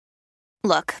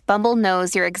Look, Bumble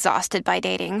knows you're exhausted by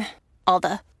dating. All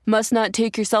the must not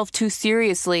take yourself too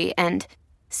seriously and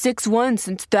 6'1"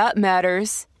 since that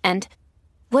matters. And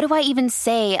what do I even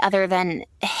say other than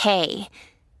hey?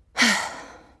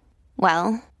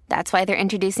 Well, that's why they're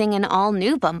introducing an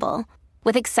all-new Bumble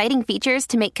with exciting features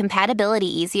to make compatibility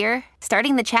easier,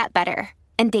 starting the chat better,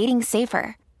 and dating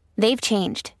safer. They've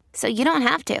changed, so you don't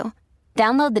have to.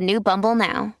 Download the new Bumble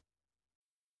now.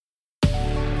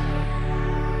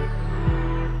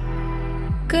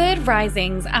 Good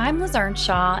risings. I'm Liz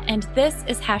Earnshaw, and this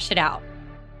is Hash It Out.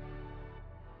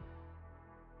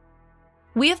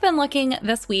 We have been looking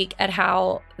this week at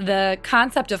how the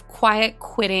concept of quiet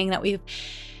quitting that we've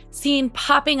seen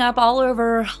popping up all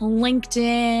over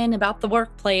LinkedIn about the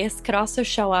workplace could also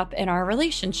show up in our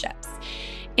relationships.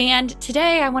 And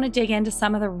today I want to dig into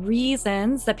some of the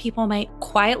reasons that people might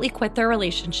quietly quit their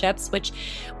relationships, which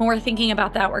when we're thinking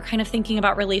about that, we're kind of thinking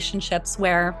about relationships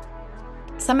where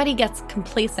somebody gets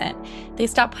complacent, they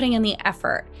stop putting in the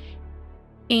effort,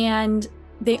 and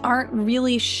they aren't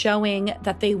really showing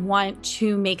that they want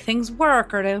to make things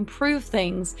work or to improve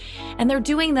things. And they're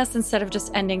doing this instead of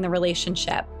just ending the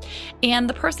relationship. And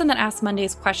the person that asked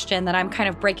Monday's question that I'm kind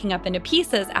of breaking up into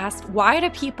pieces asked, why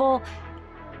do people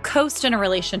coast in a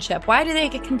relationship? Why do they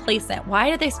get complacent?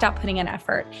 Why do they stop putting in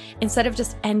effort instead of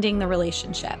just ending the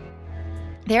relationship?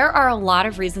 There are a lot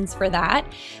of reasons for that,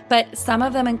 but some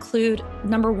of them include,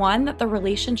 number one, that the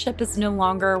relationship is no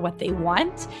longer what they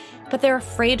want, but they're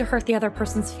afraid to hurt the other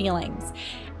person's feelings.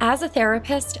 As a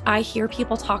therapist, I hear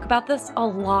people talk about this a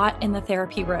lot in the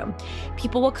therapy room.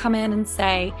 People will come in and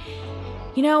say,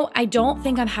 I don't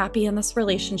think I'm happy in this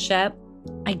relationship.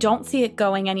 I don't see it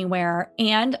going anywhere,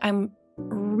 and I'm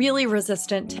really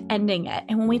resistant to ending it.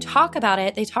 And when we talk about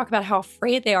it, they talk about how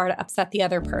afraid they are to upset the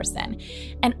other person.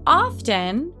 And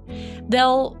often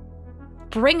they'll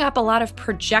bring up a lot of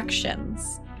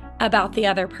projections about the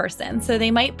other person. So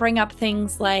they might bring up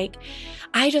things like,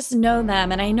 I just know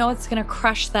them and I know it's going to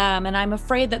crush them. And I'm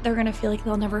afraid that they're going to feel like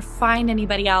they'll never find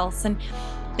anybody else. And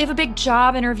they have a big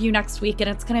job interview next week and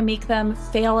it's going to make them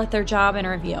fail at their job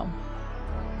interview.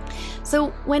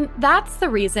 So when that's the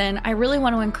reason, I really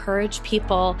want to encourage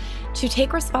people to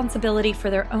take responsibility for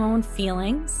their own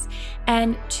feelings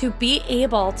and to be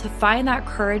able to find that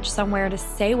courage somewhere to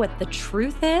say what the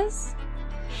truth is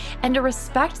and to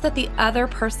respect that the other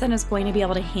person is going to be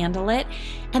able to handle it.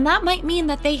 And that might mean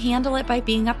that they handle it by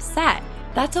being upset.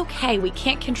 That's okay. We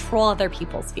can't control other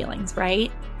people's feelings,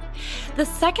 right? The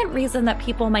second reason that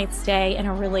people might stay in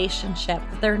a relationship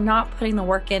that they're not putting the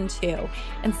work into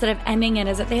instead of ending it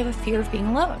is that they have a fear of being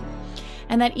alone.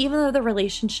 And that even though the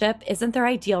relationship isn't their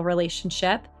ideal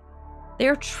relationship,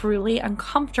 they're truly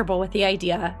uncomfortable with the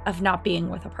idea of not being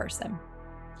with a person.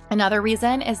 Another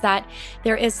reason is that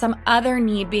there is some other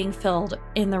need being filled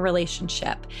in the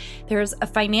relationship. There's a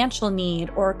financial need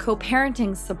or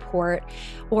co-parenting support,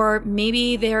 or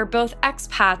maybe they're both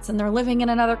expats and they're living in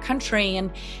another country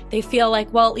and they feel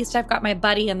like, well, at least I've got my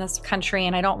buddy in this country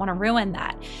and I don't want to ruin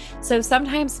that. So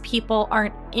sometimes people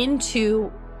aren't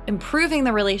into improving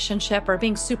the relationship or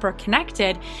being super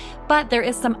connected, but there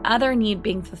is some other need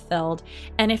being fulfilled.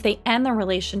 And if they end the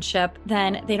relationship,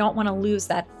 then they don't want to lose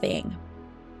that thing.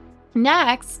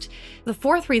 Next, the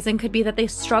fourth reason could be that they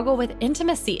struggle with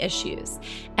intimacy issues,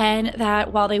 and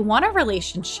that while they want a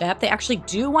relationship, they actually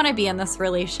do want to be in this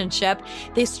relationship,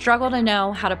 they struggle to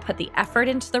know how to put the effort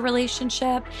into the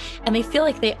relationship, and they feel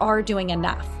like they are doing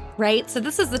enough, right? So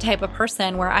this is the type of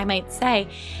person where I might say,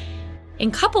 in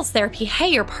couples therapy, hey,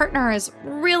 your partner is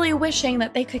really wishing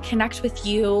that they could connect with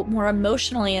you more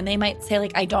emotionally. And they might say,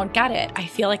 like, I don't get it. I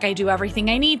feel like I do everything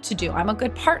I need to do. I'm a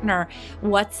good partner.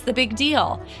 What's the big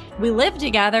deal? We live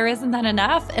together. Isn't that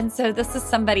enough? And so this is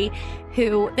somebody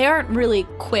who they aren't really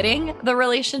quitting the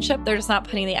relationship. They're just not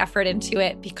putting the effort into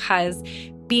it because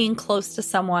being close to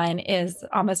someone is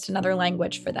almost another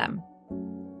language for them.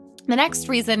 The next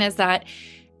reason is that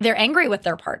they're angry with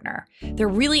their partner. They're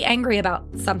really angry about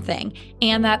something,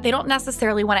 and that they don't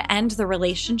necessarily want to end the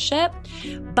relationship,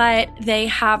 but they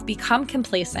have become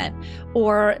complacent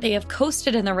or they have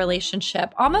coasted in the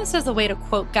relationship almost as a way to,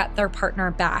 quote, get their partner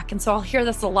back. And so I'll hear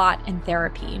this a lot in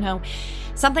therapy.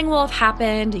 Something will have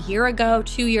happened a year ago,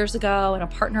 2 years ago, and a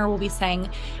partner will be saying,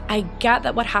 I get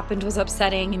that what happened was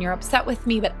upsetting and you're upset with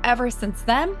me, but ever since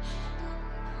then,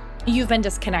 you've been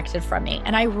disconnected from me,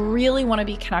 and I really want to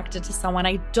be connected to someone.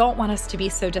 I don't want us to be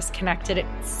so disconnected. It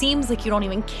seems like you don't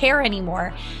even care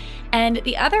anymore. And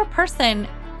the other person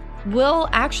will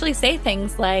actually say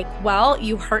things like, well,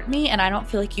 you hurt me and I don't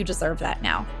feel like you deserve that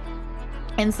now.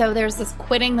 And so there's this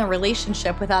quitting the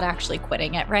relationship without actually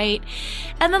quitting it, right?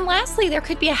 And then lastly, there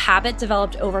could be a habit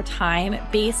developed over time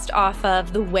based off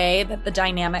of the way that the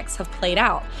dynamics have played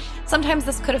out. Sometimes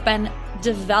this could have been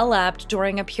developed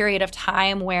during a period of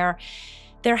time where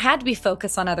there had to be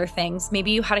focus on other things.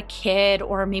 Maybe you had a kid,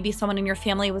 or maybe someone in your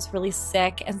family was really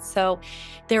sick. And so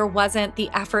there wasn't the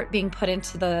effort being put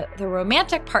into the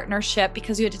romantic partnership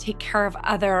because you had to take care of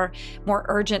other more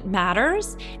urgent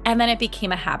matters. And then it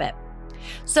became a habit.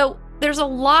 So there's a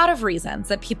lot of reasons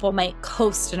that people might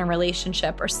coast in a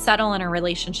relationship or settle in a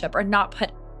relationship or not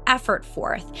put effort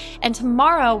forth. And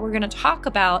tomorrow we're going to talk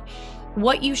about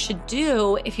what you should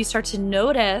do if you start to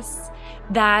notice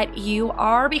that you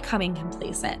are becoming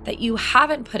complacent, that you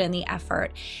haven't put in the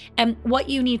effort, and what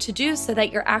you need to do so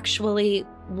that you're actually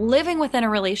living within a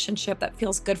relationship that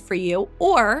feels good for you,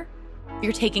 or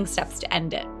you're taking steps to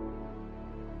end it.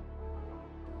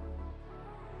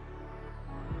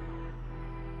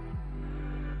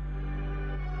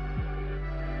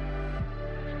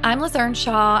 I'm Liz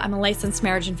Earnshaw. I'm a licensed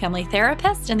marriage and family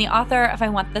therapist and the author of I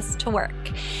Want This to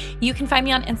Work. You can find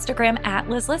me on Instagram at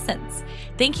Liz Listens.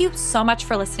 Thank you so much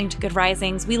for listening to Good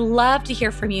Risings. We love to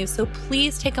hear from you, so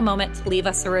please take a moment to leave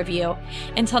us a review.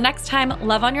 Until next time,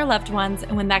 love on your loved ones,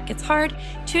 and when that gets hard,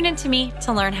 tune in to me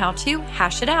to learn how to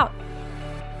hash it out.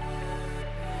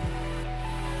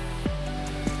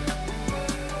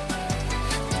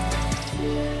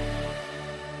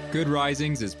 Good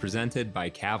Risings is presented by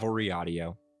Cavalry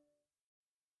Audio.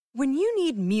 When you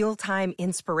need mealtime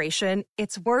inspiration,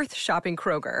 it's worth shopping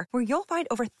Kroger, where you'll find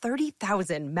over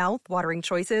 30,000 mouth-watering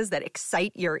choices that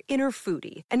excite your inner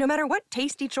foodie. And no matter what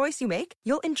tasty choice you make,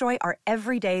 you'll enjoy our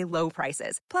everyday low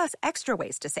prices, plus extra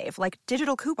ways to save, like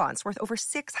digital coupons worth over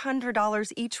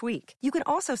 $600 each week. You can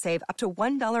also save up to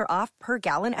 $1 off per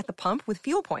gallon at the pump with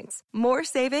fuel points. More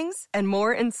savings and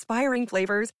more inspiring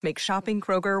flavors make shopping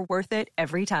Kroger worth it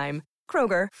every time.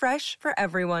 Kroger, fresh for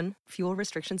everyone. Fuel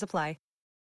restrictions apply.